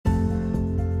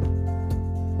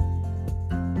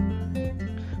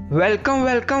Welcome,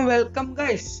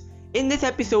 guys. In this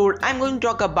episode, I'm going to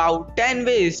talk about 10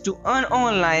 ways to earn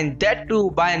online, that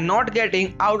too by not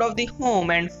getting out of the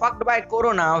home and fucked by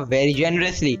Corona very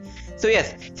generously. So,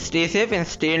 yes, stay safe and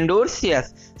stay indoors.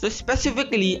 Yes. So,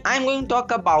 specifically, I'm going to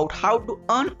talk about how to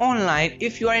earn online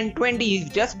if you are in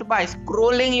 20s just by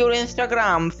scrolling your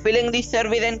Instagram, filling the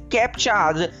surveys and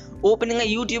captchas, opening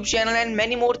a YouTube channel, and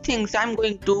many more things I'm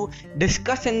going to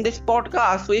discuss in this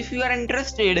podcast. So, if you are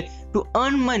interested to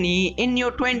earn money in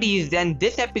your 20s, then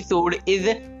this episode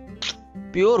is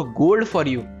pure gold for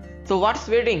you. So, what's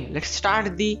waiting? Let's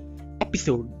start the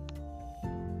episode.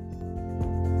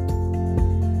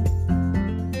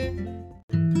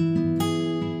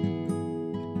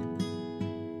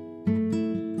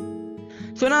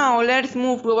 So now let's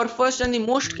move to our first and the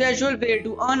most casual way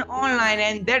to earn online,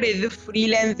 and that is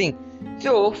freelancing.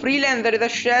 So freelancer is a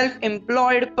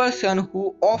self-employed person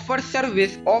who offers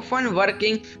service, often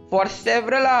working for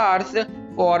several hours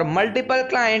for multiple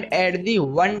clients at the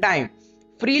one time.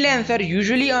 Freelancer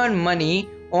usually earn money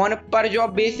on a per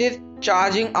job basis,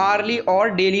 charging hourly or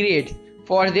daily rates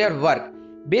for their work.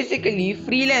 Basically,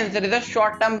 freelancer is a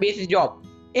short-term based job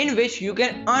in which you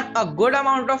can earn a good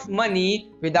amount of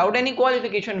money without any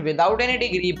qualification, without any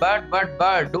degree. But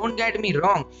don't get me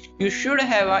wrong, you should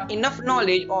have enough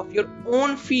knowledge of your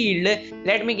own field.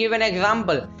 Let me give an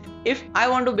example. If I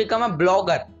want to become a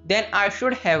blogger, then I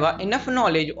should have enough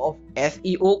knowledge of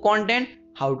SEO content,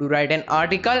 how to write an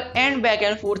article, and back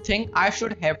and forth thing I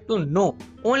should have to know.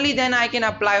 Only then I can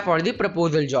apply for the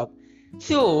proposal job.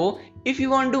 So if you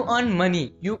want to earn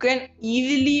money, you can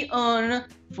easily earn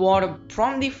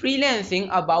from the freelancing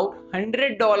about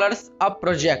 $100 a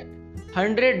project.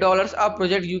 $100 a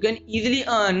project you can easily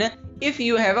earn if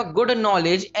you have a good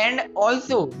knowledge, and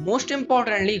also most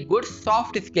importantly good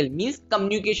soft skill, means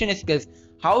communication skills.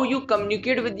 How you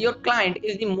communicate with your client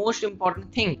is the most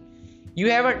important thing. You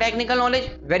have a technical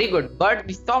knowledge, very good, but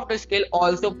the soft skill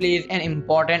also plays an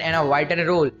important and a vital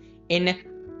role in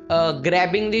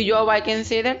grabbing the job, I can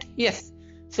say that. Yes.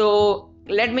 So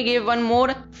let me give one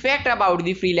more fact about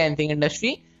the freelancing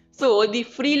industry. So the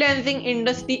freelancing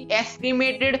industry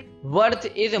estimated worth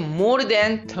is more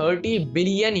than 30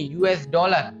 billion US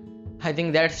dollar. I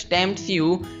think that tempts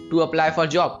you to apply for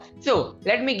job. So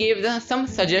let me give some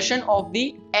suggestion of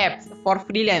the apps for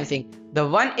freelancing. The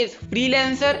one is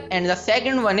Freelancer and the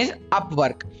second one is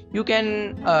Upwork. You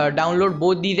can download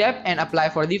both these apps and apply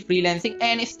for the freelancing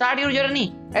and start your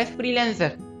journey as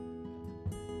freelancer.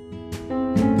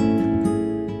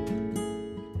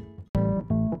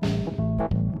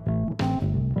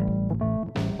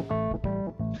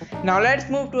 Now let's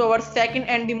move to our second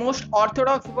and the most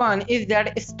orthodox one, is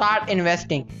that start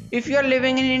investing. If you are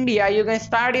living in India, you can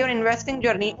start your investing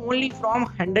journey only from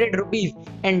 100 rupees.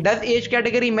 And does age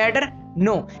category matter?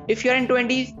 No. If you are in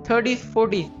 20s, 30s,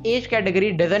 40s, age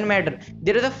category doesn't matter.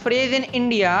 There is a phrase in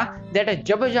India that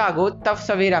jab jago tab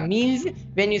savera, means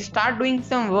when you start doing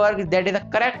some work, that is the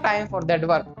correct time for that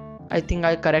work. I think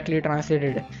I correctly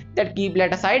translated it. That keep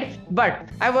that aside. But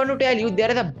I want to tell you,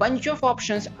 there is a bunch of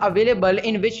options available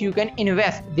in which you can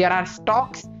invest. There are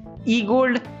stocks,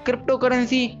 e-gold,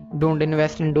 cryptocurrency. Don't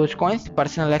invest in Dogecoins.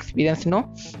 Personal experience,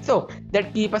 no. So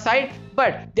that keep aside.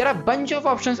 But there are a bunch of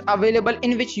options available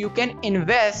in which you can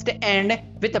invest, and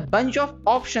with a bunch of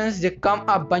options there come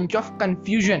a bunch of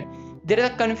confusion. There is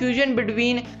a confusion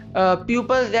between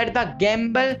people that the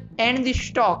gamble and the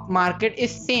stock market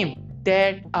is same.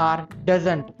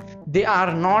 Doesn't. They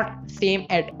are not same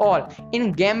at all.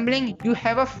 In gambling you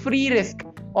have a free risk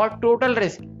or total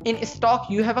risk. In stock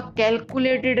you have a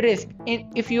calculated risk.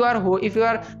 If you are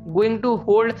going to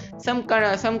hold some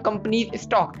company's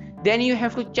stock, then you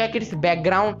have to check its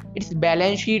background, its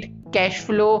balance sheet, cash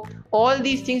flow. All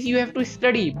these things you have to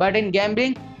study. But in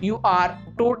gambling you are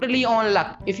totally on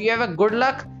luck. If you have a good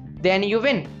luck, then you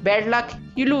win. Bad luck,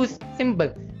 you lose.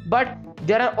 Simple. But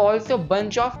there are also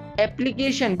bunch of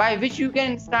application by which you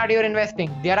can start your investing.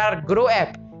 There are Grow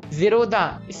app,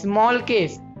 Zerodha, Small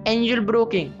Case, Angel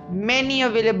Broking, many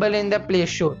available in the Play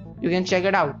Store. You can check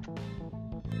it out.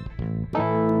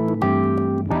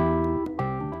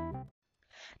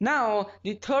 Now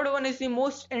the third one is the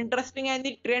most interesting and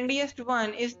the trendiest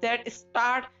one, is that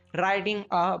start writing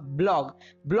a blog.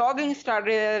 Blogging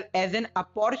started as an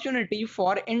opportunity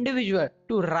for individuals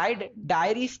to write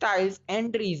diary styles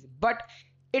entries, but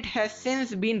it has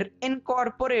since been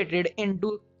incorporated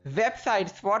into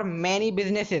websites for many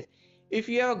businesses. If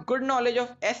you have a good knowledge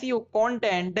of SEO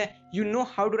content, you know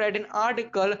how to write an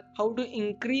article, how to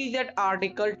increase that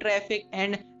article traffic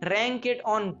and rank it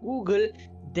on Google,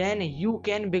 then you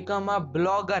can become a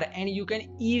blogger and you can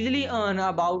easily earn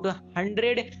about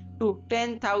 100 to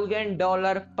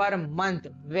 $10,000 per month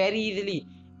very easily.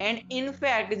 And in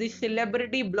fact, the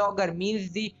celebrity blogger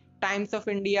means the Times of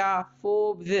India,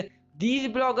 Forbes, these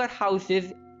blogger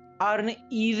houses earn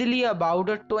easily about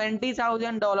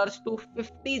 $20,000 to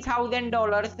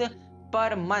 $50,000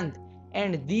 per month,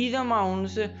 and these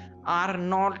amounts are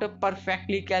not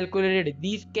perfectly calculated.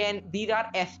 These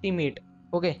are estimate.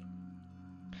 Okay,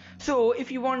 so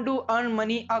if you want to earn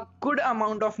money, a good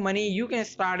amount of money, you can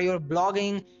start your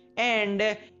blogging,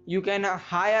 and you can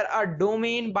hire a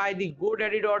domain by the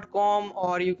godaddy.com,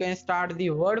 or you can start the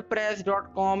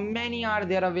wordpress.com. Many are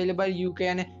there available. You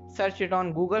can search it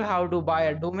on Google how to buy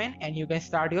a domain, and you can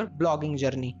start your blogging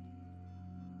journey.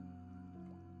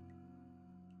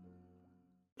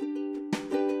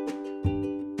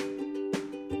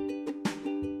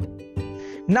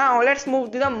 Now let's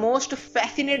move to the most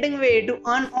fascinating way to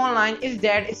earn online, is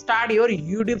that start your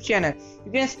YouTube channel.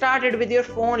 You can start it with your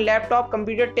phone, laptop,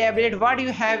 computer, tablet, what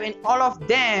you have in all of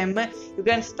them. You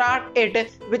can start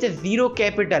it with zero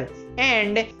capital,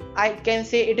 and I can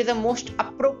say it is the most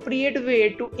appropriate way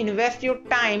to invest your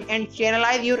time and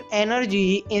channelize your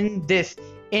energy in this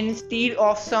instead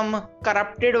of some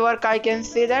corrupted work, I can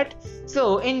say that.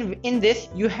 So in this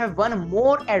you have one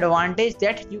more advantage,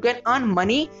 that you can earn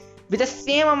money with the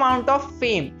same amount of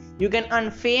fame. You can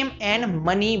earn fame and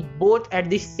money both at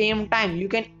the same time. You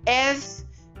can as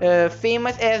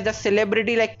famous as the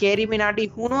celebrity like Carrie Minati.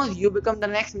 Who knows, you become the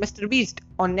next Mr. Beast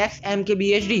or next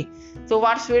MKBHD. So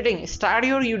what's waiting? Start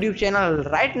your YouTube channel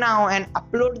right now and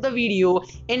upload the video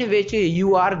in which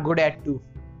you are good at too.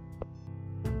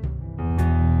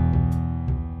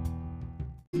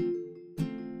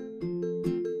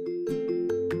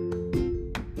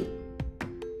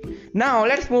 Now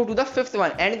let's move to the fifth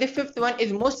one, and the fifth one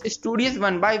is most studious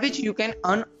one, by which you can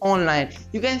earn online.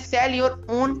 You can sell your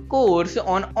own course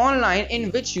on online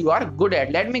in which you are good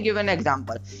at. Let me give an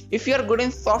example. If you are good in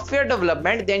software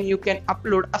development, then you can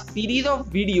upload a series of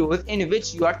videos in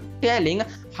which you are telling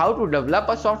how to develop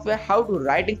a software, how to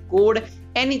write a code,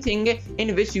 anything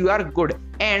in which you are good,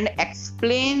 and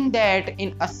explain that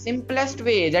in a simplest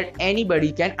way that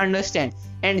anybody can understand.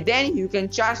 And then you can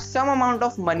charge some amount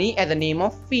of money as a name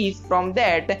of fees from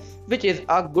that, which is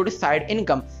a good side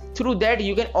income. Through that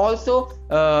you can also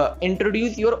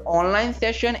introduce your online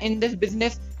session in this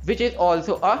business, which is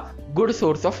also a good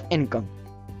source of income.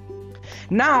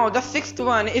 Now the sixth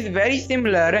one is very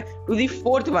similar to the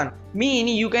fourth one,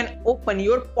 meaning you can open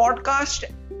your podcast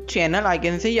channel. I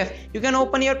can say, yes, you can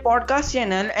open your podcast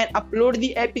channel and upload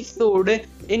the episode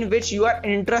in which you are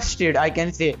interested. I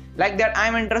can say like that,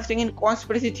 I'm interested in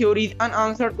conspiracy theories,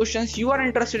 unanswered questions. You are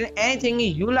interested in anything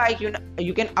you like,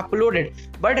 you can upload it.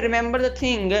 But remember the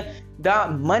thing,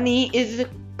 the money is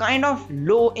kind of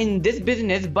low in this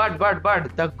business, but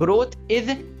the growth is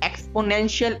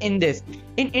exponential in this.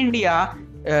 In India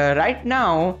right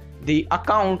now, the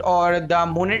account or the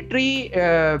monetary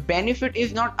benefit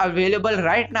is not available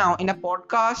right now in a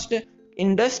podcast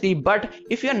industry. But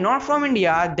if you're not from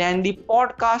India, then the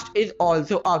podcast is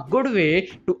also a good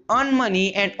way to earn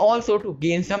money and also to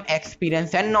gain some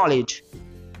experience and knowledge.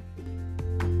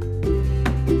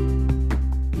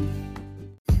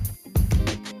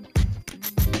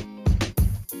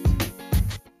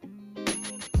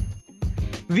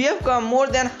 We have come more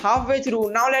than halfway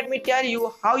through. Now let me tell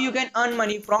you how you can earn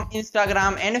money from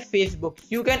Instagram and Facebook.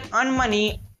 You can earn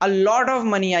money, a lot of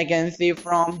money I can say,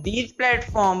 from these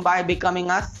platforms by becoming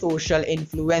a social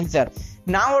influencer.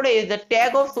 Nowadays the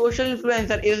tag of social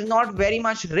influencer is not very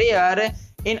much rare.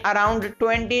 In around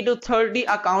 20 to 30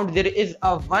 accounts there is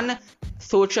a one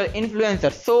social influencer.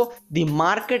 So the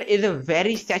market is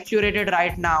very saturated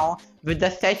right now. With the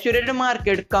saturated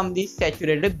market come the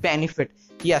saturated benefit.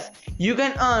 Yes, you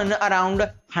can earn around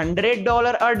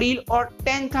 $100 a deal or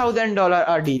 $10,000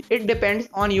 a deal. It depends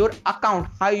on your account,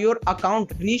 how your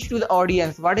account reach to the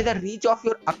audience, what is the reach of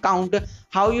your account,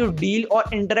 how you deal or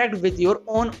interact with your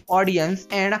own audience,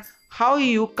 and how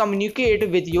you communicate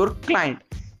with your client.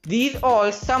 These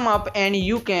all sum up and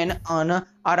you can earn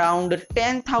around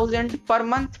 10,000 per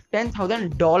month,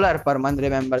 $10,000 per month.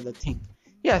 Remember the thing.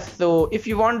 Yes, so if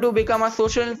you want to become a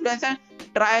social influencer,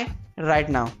 try right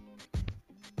now.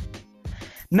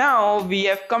 Now we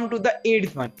have come to the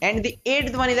eighth one, and the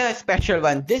eighth one is a special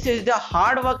one. This is the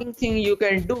hard-working thing you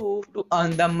can do to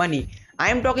earn the money. I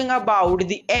am talking about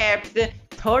the apps,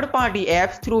 third-party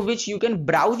apps through which you can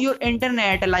browse your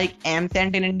internet, like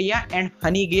AmSend in India and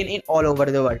Honeygain in all over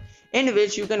the world, in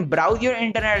which you can browse your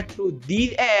internet through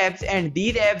these apps, and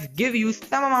these apps give you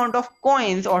some amount of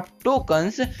coins or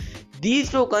tokens.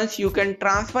 These tokens you can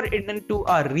transfer it into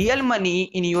a real money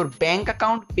in your bank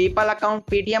account, PayPal account,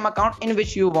 Paytm account in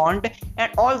which you want,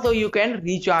 and also you can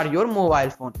recharge your mobile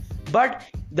phone. But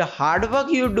the hard work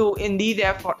you do in these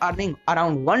apps for earning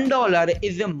around $1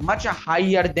 is much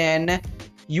higher than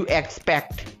you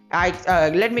expect.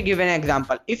 Let me give an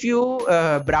example. If you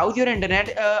browse your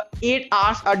internet 8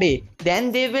 hours a day,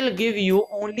 then they will give you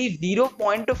only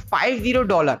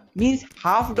 $0.50, means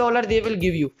half dollar they will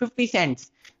give you, 50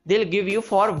 cents they'll give you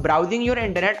for browsing your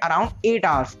internet around 8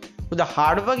 hours. So the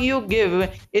hard work you give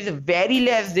is very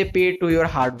less they pay to your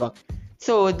hard work.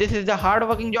 So this is the hard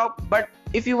working job, but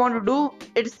if you want to do,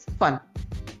 it's fun.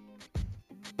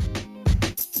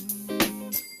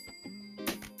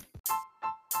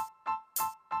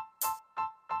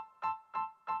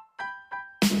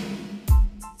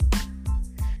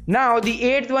 Now the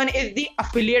eighth one is the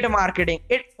affiliate marketing.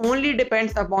 It only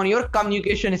depends upon your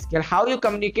communication skill, how you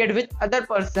communicate with other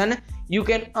person. You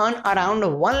can earn around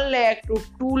 1 lakh to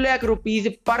 2 lakh rupees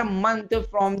per month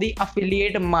from the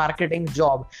affiliate marketing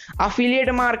job.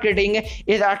 Affiliate marketing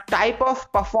is a type of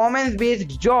performance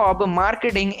based job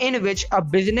marketing in which a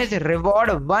business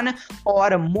reward one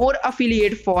or more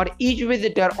affiliate for each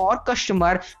visitor or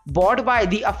customer bought by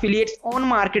the affiliate's own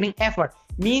marketing effort.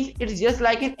 Means it's just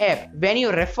like an app. When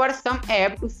you refer some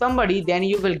app to somebody, then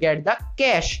you will get the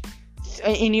cash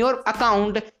in your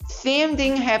account. Same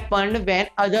thing happened when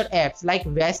other apps like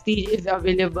Vestige is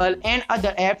available and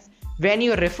other apps. When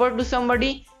you refer to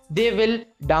somebody, they will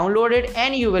download it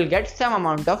and you will get some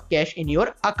amount of cash in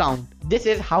your account. This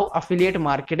is how affiliate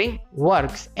marketing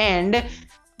works. And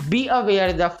be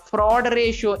aware, the fraud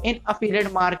ratio in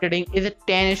affiliate marketing is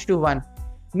 10:1.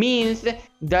 Means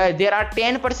there are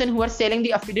 10% who are selling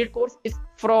the affiliate course is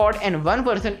fraud and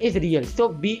 1% is real. So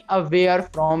be aware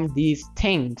from these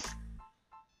things.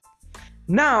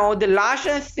 Now the last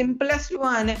and simplest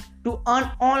one to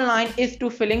earn online is to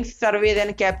filling surveys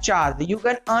and captchas. You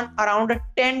can earn around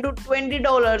 $10 to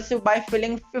 $20 by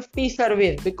filling 50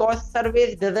 surveys, because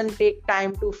surveys doesn't take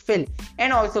time to fill,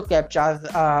 and also captchas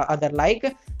other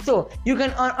like. So you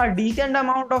can earn a decent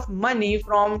amount of money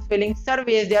from filling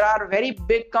surveys. There are very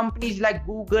big companies like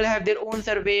Google have their own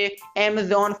survey,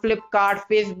 Amazon, Flipkart,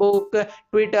 Facebook,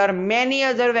 Twitter, many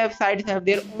other websites have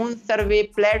their own survey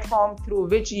platform through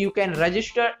which you can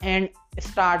register and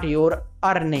start your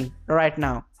earning right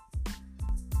now.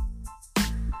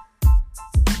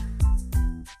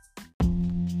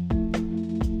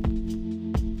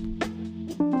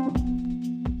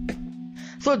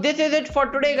 So this is it for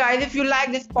today, guys. If you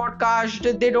like this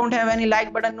podcast, they don't have any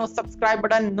like button, no subscribe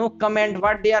button, no comment.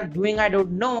 What they are doing, I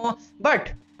don't know.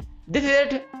 But this is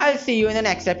it. I'll see you in the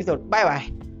next episode. Bye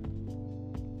bye.